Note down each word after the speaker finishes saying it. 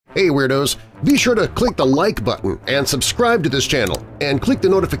Hey Weirdos! Be sure to click the like button and subscribe to this channel, and click the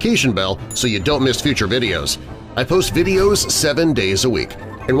notification bell so you don't miss future videos. I post videos 7 days a week.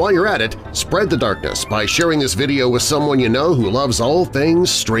 And while you're at it, spread the darkness by sharing this video with someone you know who loves all things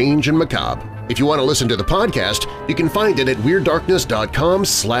strange and macabre. If you want to listen to the podcast, you can find it at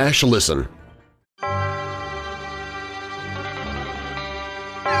WeirdDarkness.com/listen.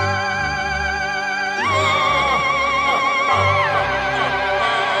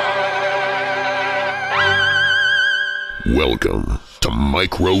 Welcome to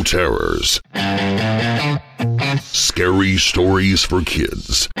Micro Terrors. Scary stories for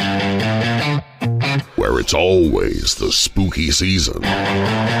kids, where it's always the spooky season,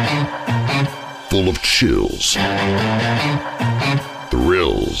 full of chills,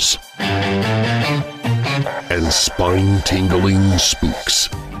 thrills, and spine-tingling spooks.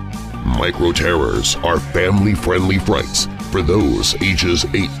 Micro Terrors are family-friendly frights for those ages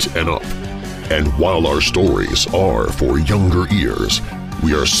 8 and up. And while our stories are for younger ears,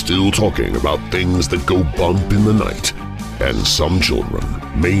 we are still talking about things that go bump in the night, and some children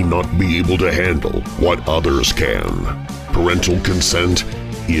may not be able to handle what others can. Parental consent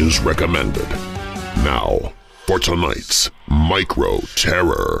is recommended. Now, for tonight's Micro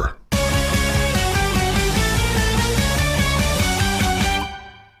Terror.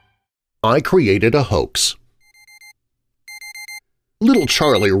 I created a hoax. Little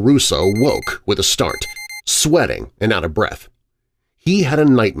Charlie Russo woke with a start, sweating and out of breath. He had a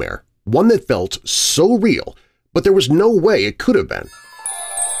nightmare, one that felt so real, but there was no way it could have been.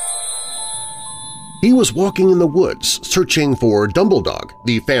 He was walking in the woods searching for Donnelly,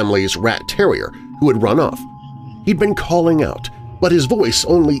 the family's rat terrier, who had run off. He'd been calling out, but his voice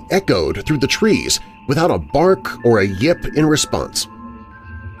only echoed through the trees without a bark or a yip in response.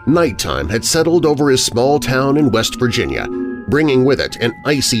 Nighttime had settled over his small town in West Virginia, bringing with it an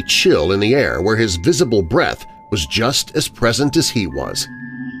icy chill in the air where his visible breath was just as present as he was.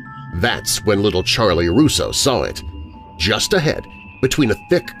 That's when little Charlie Russo saw it. Just ahead, between a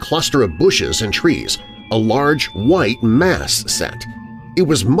thick cluster of bushes and trees, a large white mass sat. It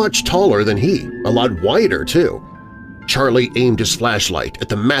was much taller than he, a lot wider too. Charlie aimed his flashlight at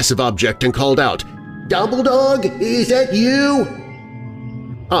the massive object and called out, "Dumbledog, is that you?"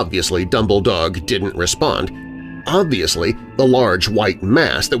 Obviously, Dumbledog didn't respond. Obviously, the large white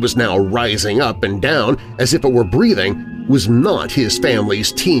mass that was now rising up and down as if it were breathing was not his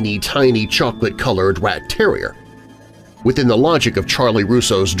family's teeny-tiny chocolate-colored rat terrier. Within the logic of Charlie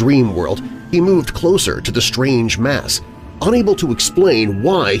Russo's dream world, he moved closer to the strange mass, unable to explain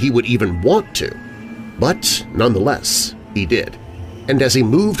why he would even want to. But nonetheless, he did. And as he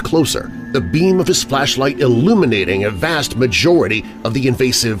moved closer, the beam of his flashlight illuminating a vast majority of the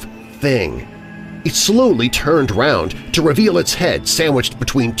invasive thing. It slowly turned round to reveal its head sandwiched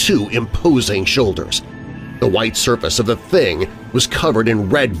between two imposing shoulders. The white surface of the thing was covered in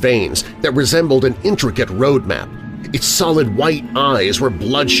red veins that resembled an intricate road map. Its solid white eyes were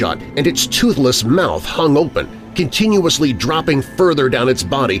bloodshot and its toothless mouth hung open, continuously dropping further down its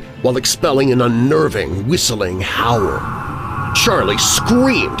body while expelling an unnerving, whistling howl. Charlie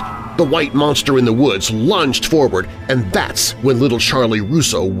screamed. The white monster in the woods lunged forward, and that's when little Charlie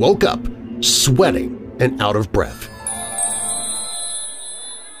Russo woke up, sweating and out of breath.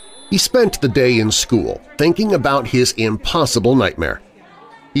 He spent the day in school thinking about his impossible nightmare.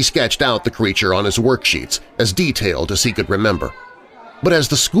 He sketched out the creature on his worksheets as detailed as he could remember. But as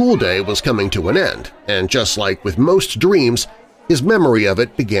the school day was coming to an end, and just like with most dreams, his memory of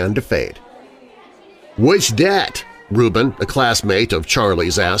it began to fade. "What's that?" Reuben, a classmate of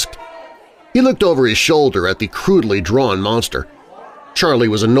Charlie's, asked. He looked over his shoulder at the crudely drawn monster. Charlie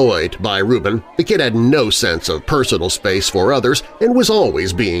was annoyed by Reuben. The kid had no sense of personal space for others and was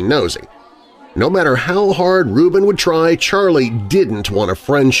always being nosy. No matter how hard Reuben would try, Charlie didn't want a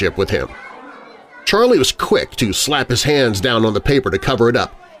friendship with him. Charlie was quick to slap his hands down on the paper to cover it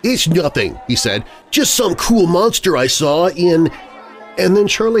up. "It's nothing," he said. "Just some cool monster I saw in…" And then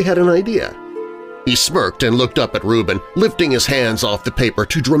Charlie had an idea. He smirked and looked up at Reuben, lifting his hands off the paper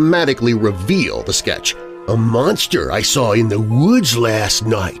to dramatically reveal the sketch. "A monster I saw in the woods last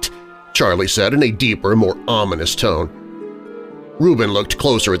night," Charlie said in a deeper, more ominous tone. Reuben looked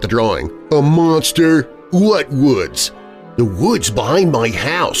closer at the drawing. "A monster? What woods?" "The woods behind my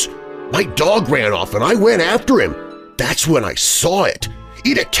house. My dog ran off and I went after him. That's when I saw it.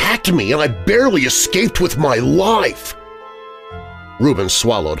 It attacked me and I barely escaped with my life." Reuben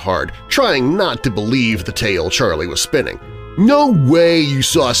swallowed hard, trying not to believe the tale Charlie was spinning. "No way you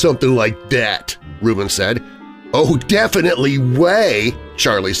saw something like that," Reuben said. "Oh, definitely way,"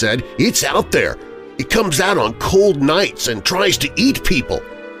 Charlie said. "It's out there. It comes out on cold nights and tries to eat people."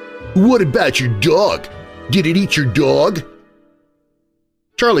 What about your dog? Did it eat your dog?"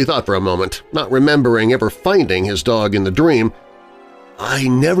 Charlie thought for a moment, not remembering ever finding his dog in the dream. "I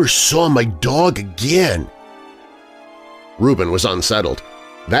never saw my dog again." Reuben was unsettled.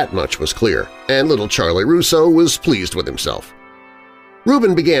 That much was clear, and little Charlie Russo was pleased with himself.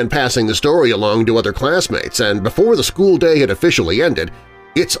 Reuben began passing the story along to other classmates, and before the school day had officially ended,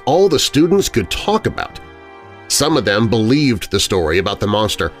 it's all the students could talk about. Some of them believed the story about the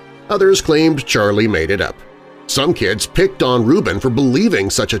monster, others claimed Charlie made it up. Some kids picked on Reuben for believing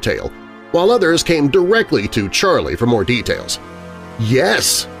such a tale, while others came directly to Charlie for more details.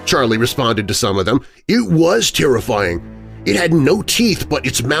 "Yes," Charlie responded to some of them, "it was terrifying. It had no teeth, but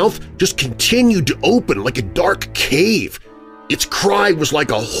its mouth just continued to open like a dark cave. Its cry was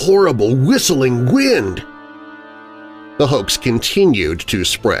like a horrible whistling wind." The hoax continued to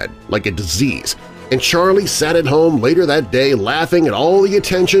spread like a disease, and Charlie sat at home later that day laughing at all the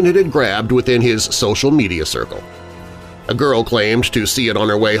attention it had grabbed within his social media circle. A girl claimed to see it on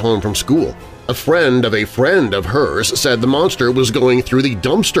her way home from school. A friend of hers said the monster was going through the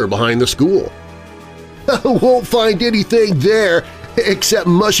dumpster behind the school. "I won't find anything there except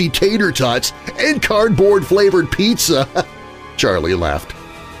mushy tater tots and cardboard-flavored pizza," Charlie laughed.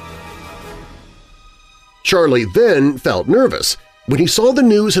 Charlie then felt nervous when he saw the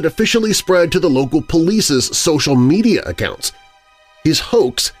news had officially spread to the local police's social media accounts. His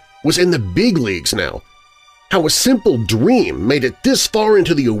hoax was in the big leagues now. How a simple dream made it this far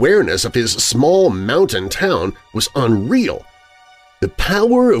into the awareness of his small mountain town was unreal. The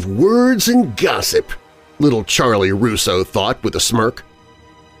power of words and gossip, little Charlie Russo thought with a smirk.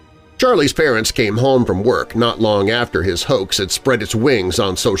 Charlie's parents came home from work not long after his hoax had spread its wings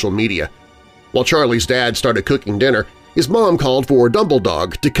on social media. While Charlie's dad started cooking dinner, his mom called for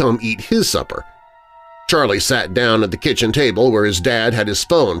Dumbledog to come eat his supper. Charlie sat down at the kitchen table where his dad had his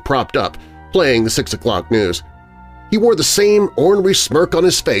phone propped up, playing the 6 o'clock news. He wore the same ornery smirk on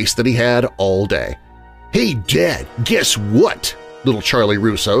his face that he had all day. "Hey, Dad, guess what?" little Charlie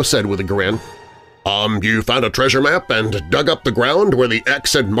Russo said with a grin. You found a treasure map and dug up the ground where the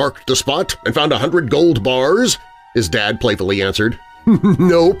X had marked the spot and found 100 gold bars?" his dad playfully answered.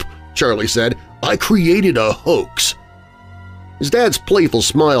 "Nope," Charlie said. "I created a hoax." His dad's playful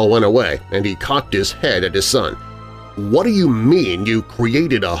smile went away, and he cocked his head at his son. "What do you mean you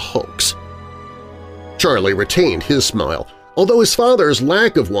created a hoax?" Charlie retained his smile, although his father's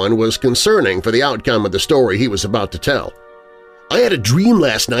lack of one was concerning for the outcome of the story he was about to tell. "I had a dream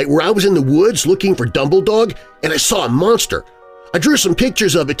last night where I was in the woods looking for Dumbledog, and I saw a monster. I drew some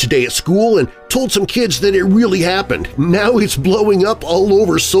pictures of it today at school and told some kids that it really happened. Now it's blowing up all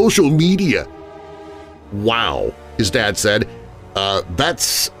over social media." "Wow," his dad said.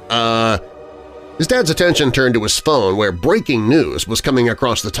 His dad's attention turned to his phone where breaking news was coming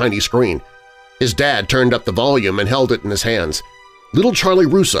across the tiny screen. His dad turned up the volume and held it in his hands. Little Charlie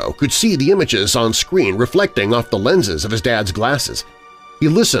Russo could see the images on screen reflecting off the lenses of his dad's glasses. He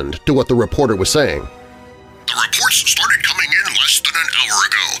listened to what the reporter was saying. "The reports started coming in less than an hour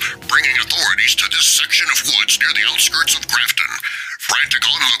ago, bringing authorities to this section of woods near the outskirts of Grafton. Frantic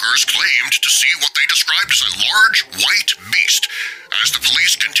onlookers claimed to see what they described as a large, white beast. As the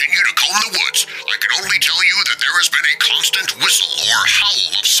police continue to comb the woods, I can only tell you that there has been a constant whistle or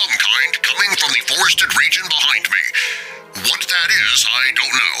howl of some kind coming from the forested region behind me. What that is, I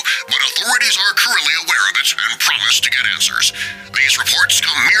don't know, but authorities are currently aware of it and promise to get answers. These reports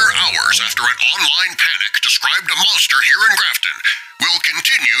come mere hours after an online panic described a monster here in Grafton. We'll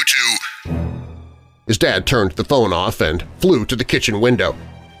continue to—" His dad turned the phone off and flew to the kitchen window.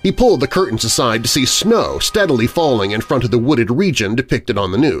 He pulled the curtains aside to see snow steadily falling in front of the wooded region depicted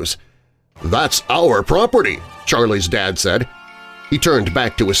on the news. "That's our property," Charlie's dad said. He turned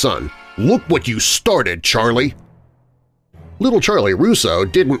back to his son. "Look what you started, Charlie!" Little Charlie Russo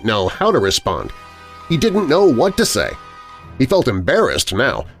didn't know how to respond. He didn't know what to say. He felt embarrassed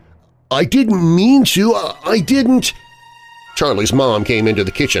now. "I didn't mean to. I didn't—" Charlie's mom came into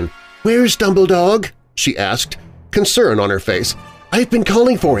the kitchen. "Where's Dumbledog?" she asked, concern on her face. "I've been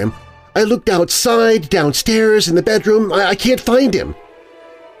calling for him. I looked outside, downstairs, in the bedroom. I can't find him."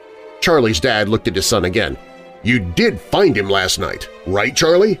 Charlie's dad looked at his son again. "You did find him last night, right,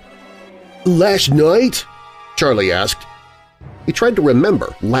 Charlie?" "Last night?" Charlie asked. He tried to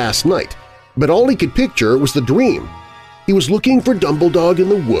remember last night, but all he could picture was the dream. He was looking for Dumbledog in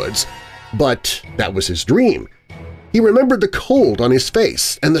the woods, but that was his dream. He remembered the cold on his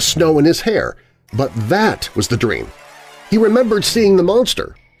face and the snow in his hair, but that was the dream. He remembered seeing the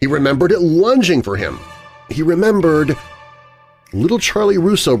monster. He remembered it lunging for him. He remembered— Little Charlie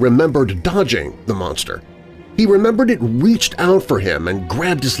Russo remembered dodging the monster. He remembered it reached out for him and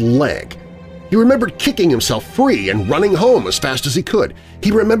grabbed his leg. He remembered kicking himself free and running home as fast as he could.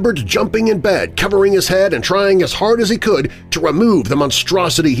 He remembered jumping in bed, covering his head, and trying as hard as he could to remove the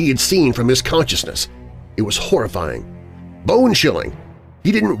monstrosity he had seen from his consciousness. It was horrifying, bone-chilling.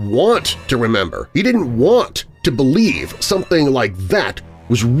 He didn't want to remember. He didn't want to believe something like that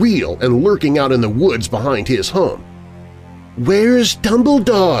was real and lurking out in the woods behind his home. "Where's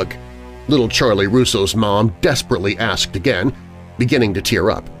Dumbledog?" little Charlie Russo's mom desperately asked again, beginning to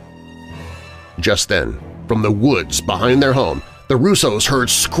tear up. Just then, from the woods behind their home, the Russos heard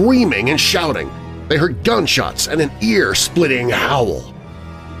screaming and shouting. They heard gunshots and an ear-splitting howl.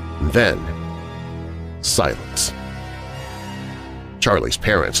 Then, silence. Charlie's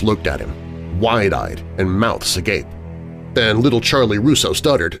parents looked at him, wide-eyed and mouths agape. Then little Charlie Russo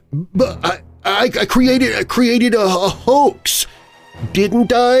stuttered, "But I created a hoax,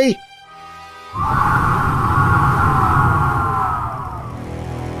 didn't I?"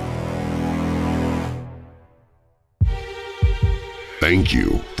 Thank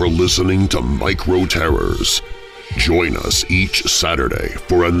you for listening to Micro Terrors. Join us each Saturday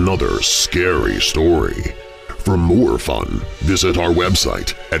for another scary story. For more fun, visit our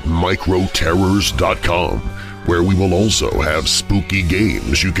website at microterrors.com, where we will also have spooky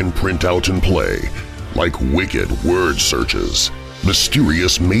games you can print out and play, like wicked word searches,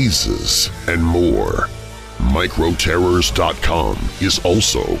 mysterious mazes, and more. Microterrors.com is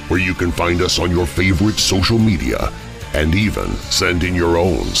also where you can find us on your favorite social media and even send in your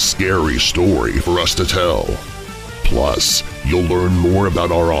own scary story for us to tell. Plus, you'll learn more about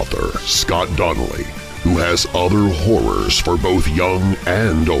our author, Scott Donnelly, who has other horrors for both young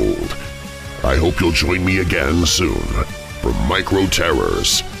and old. I hope you'll join me again soon for Micro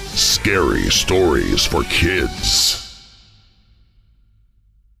Terrors, Scary Stories for Kids.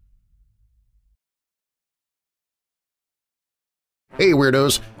 Hey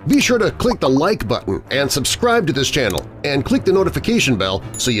Weirdos! Be sure to click the like button and subscribe to this channel, and click the notification bell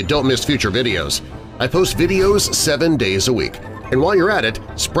so you don't miss future videos. I post videos 7 days a week. And while you're at it,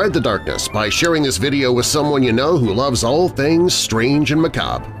 spread the darkness by sharing this video with someone you know who loves all things strange and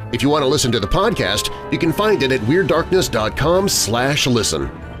macabre. If you want to listen to the podcast, you can find it at WeirdDarkness.com/listen.